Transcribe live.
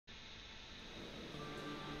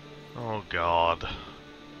Oh god.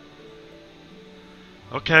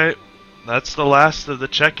 Okay, that's the last of the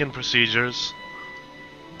check-in procedures.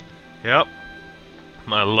 Yep.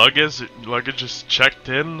 My luggage is checked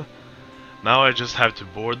in. Now I just have to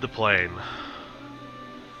board the plane.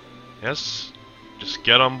 Yes, just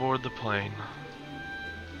get on board the plane.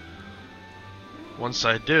 Once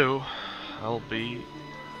I do, I'll be...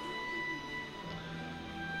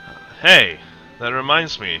 Hey, that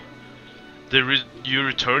reminds me. Did you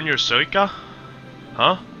return your Suica?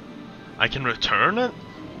 Huh? I can return it?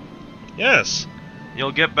 Yes.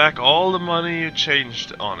 You'll get back all the money you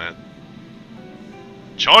changed on it.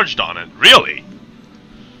 Charged on it? Really?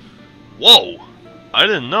 Whoa! I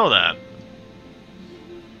didn't know that.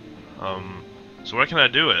 So where can I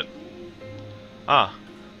do it? Ah,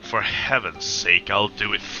 for heaven's sake, I'll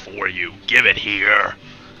do it for you. Give it here.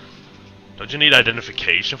 Don't you need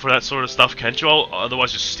identification for that sort of stuff? Can't you all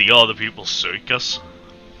otherwise just steal other people's Suicas?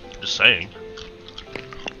 Just saying.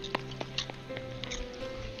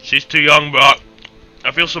 She's too young, but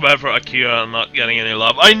I feel so bad for Akira not getting any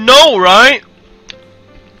love. I know, right?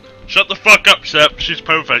 Shut the fuck up, Sepp. She's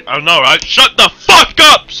perfect. I know, right? Shut the fuck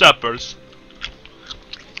up, Seppers!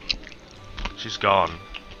 She's gone.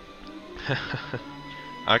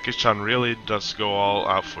 Aki-chan really does go all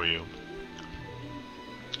out for you.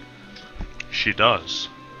 She does.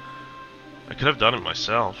 I could have done it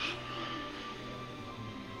myself.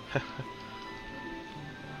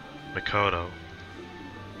 Makoto.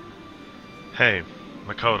 Hey,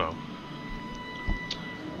 Makoto.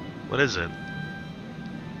 What is it?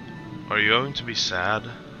 Are you going to be sad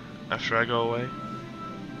after I go away?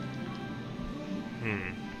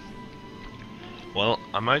 Well,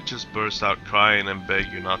 I might just burst out crying and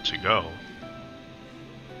beg you not to go.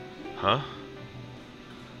 Huh?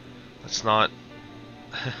 That's not...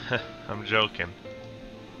 I'm joking.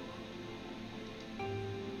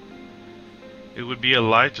 It would be a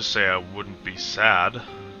lie to say I wouldn't be sad.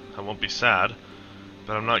 I won't be sad,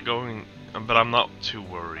 but I'm not too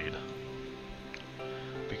worried.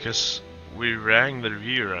 Because we rang the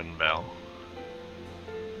rear-end bell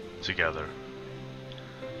together.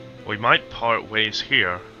 We might part ways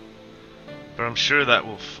here, but I'm sure that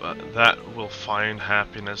we'll find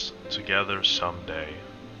happiness together someday.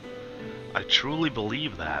 I truly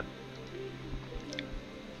believe that.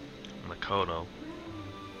 Makoto.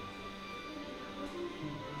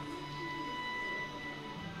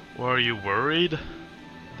 Well, are you worried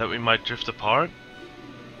that we might drift apart?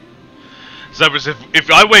 Zebras,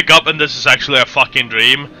 if I wake up and this is actually a fucking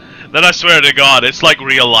dream, then I swear to God, it's like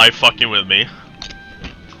real life fucking with me.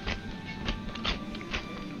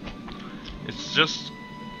 It's just...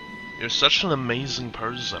 You're such an amazing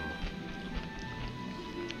person.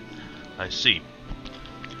 I see.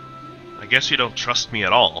 I guess you don't trust me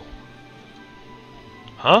at all.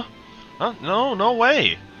 Huh? Huh? No, no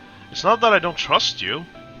way. It's not that I don't trust you.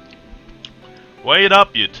 Wait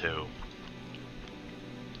up, you two.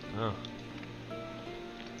 Oh.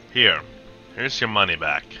 Here's your money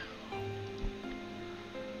back.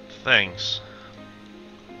 Thanks.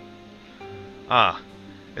 Ah,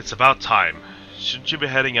 it's about time. Shouldn't you be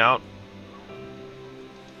heading out?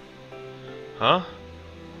 Huh?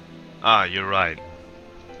 Ah, you're right.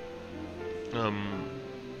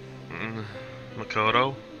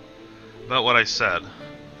 Makoto? About what I said.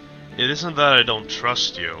 It isn't that I don't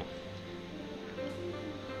trust you.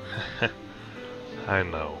 I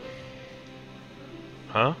know.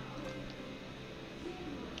 Huh?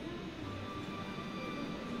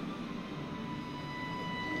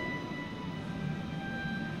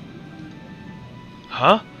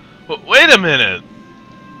 Huh? Wait a minute!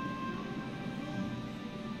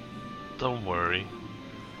 Don't worry.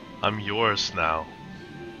 I'm yours now.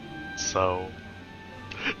 So...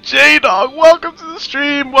 J-Dog, welcome to the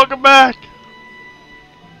stream! Welcome back!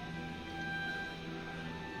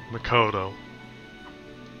 Makoto.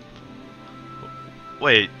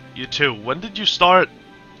 Wait, you two, when did you start?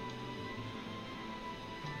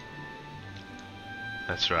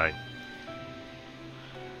 That's right.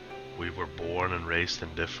 We were born and raised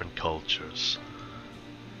in different cultures.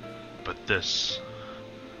 But this...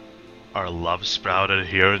 Our love sprouted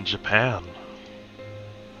here in Japan.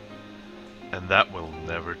 And that will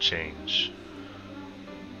never change.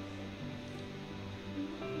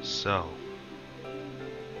 So...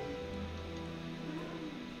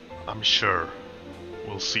 I'm sure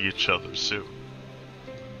we'll see each other soon.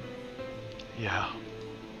 Yeah.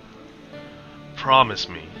 Promise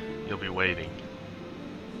me you'll be waiting.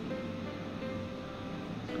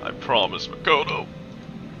 I promise, Makoto.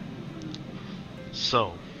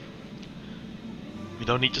 So, we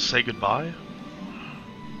don't need to say goodbye?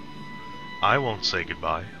 I won't say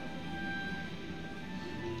goodbye.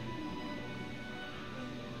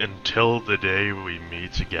 until the day we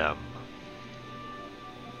meet again.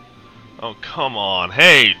 Oh, come on.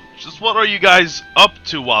 Hey, just what are you guys up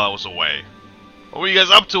to while I was away? What were you guys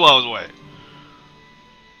up to while I was away?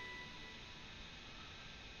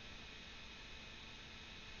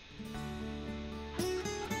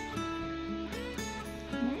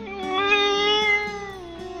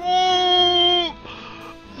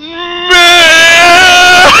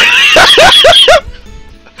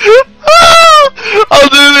 I'll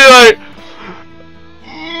do the like.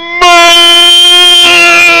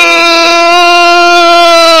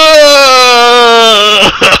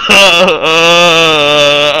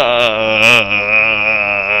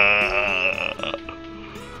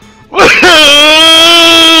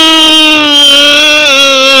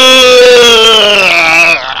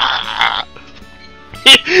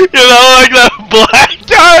 You know, like that black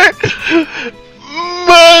guy.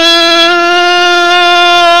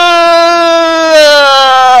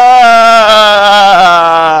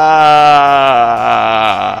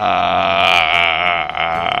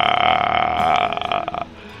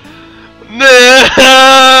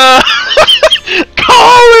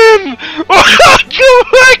 Colin! Welcome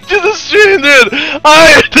back to the stream, dude! How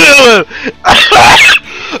you doing?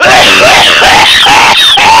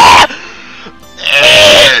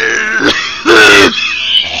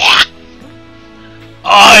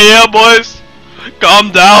 Oh yeah, boys!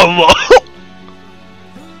 Calm down, Mo.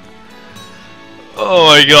 Oh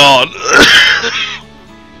my god.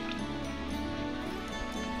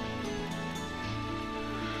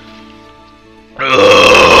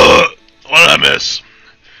 What did I miss?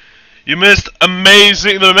 You missed the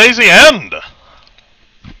amazing end!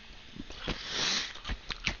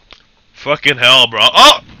 Fucking hell, bro.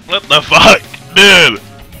 Oh! What the fuck? Dude!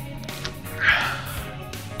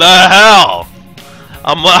 The hell?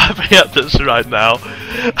 I'm laughing at this right now.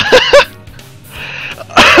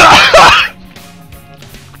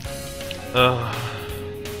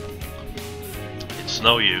 It's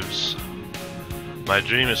no use. My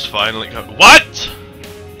dream is finally coming. What?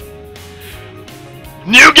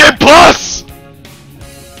 New Game Plus!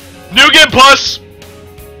 New Game Plus!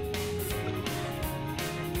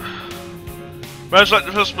 Man, it's like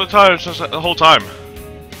the first time, it's just like the whole time.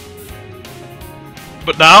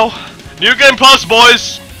 But now, New Game Plus,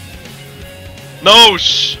 boys! No,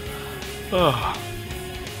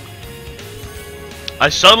 I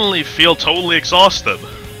suddenly feel totally exhausted.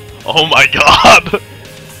 Oh my god!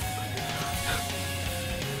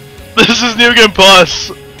 This is New Game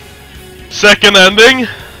Plus! Second ending?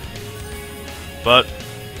 But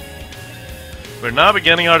we're now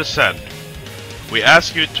beginning our descent. We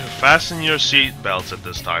ask you to fasten your seatbelts at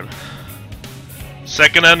this time.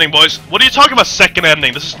 Second ending, boys. What are you talking about, second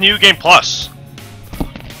ending? This is New Game Plus.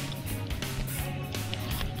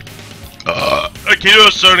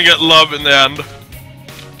 Akito's starting to get love in the end.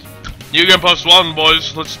 New Game Plus 1,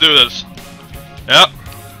 boys. Let's do this. Yep.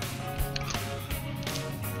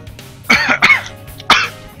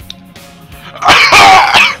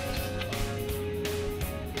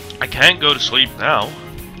 I can't go to sleep now.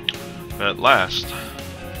 But at last,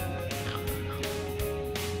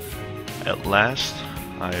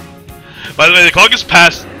 I'm... By the way, the clock is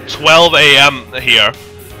past 12 AM here,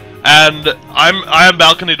 and I have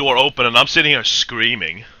balcony door open, and I'm sitting here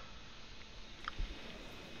screaming.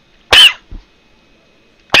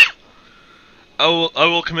 I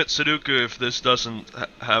will commit Sudoku if this doesn't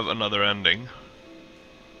have another ending.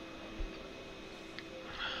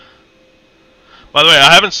 By the way,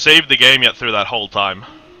 I haven't saved the game yet through that whole time.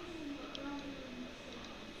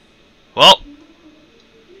 Well,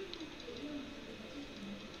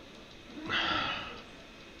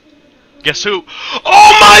 guess who?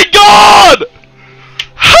 Oh my god!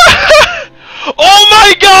 Oh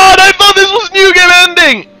my god! I thought this was New Game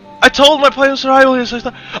ending! I told my player survival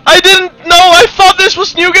I didn't know! I thought this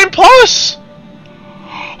was New Game Plus!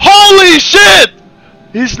 Holy shit!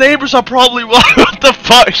 His neighbors are probably what the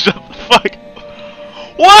fuck? Shut the fuck.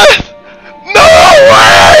 What? No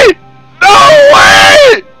way! No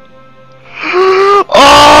way!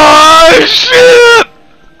 Oh shit!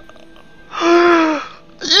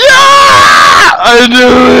 Yeah! I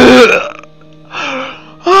knew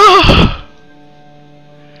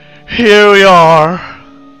it! Here we are.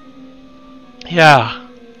 Yeah.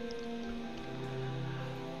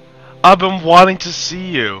 I've been wanting to see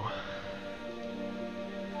you.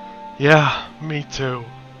 Yeah, me too.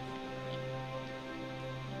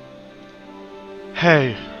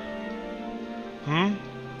 Hey.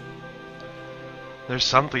 There's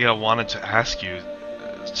something I wanted to ask you,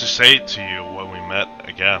 to say to you when we met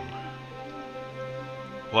again.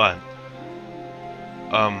 What?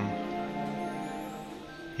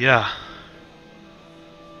 Yeah.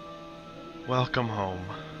 Welcome home.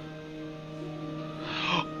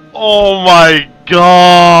 Oh my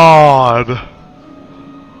god!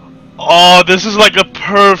 Oh, this is like a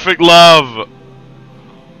perfect love!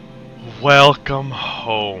 Welcome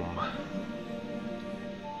home.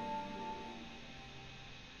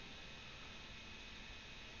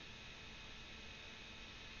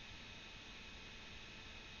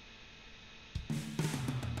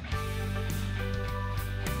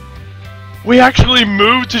 We actually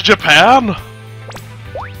moved to Japan?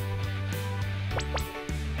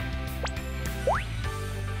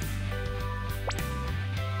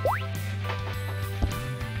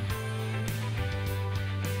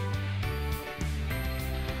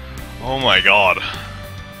 Oh my god.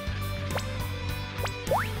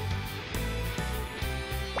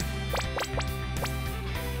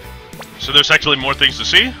 So there's actually more things to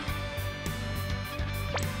see?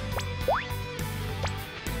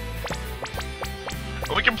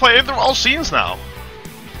 We can play through all scenes now.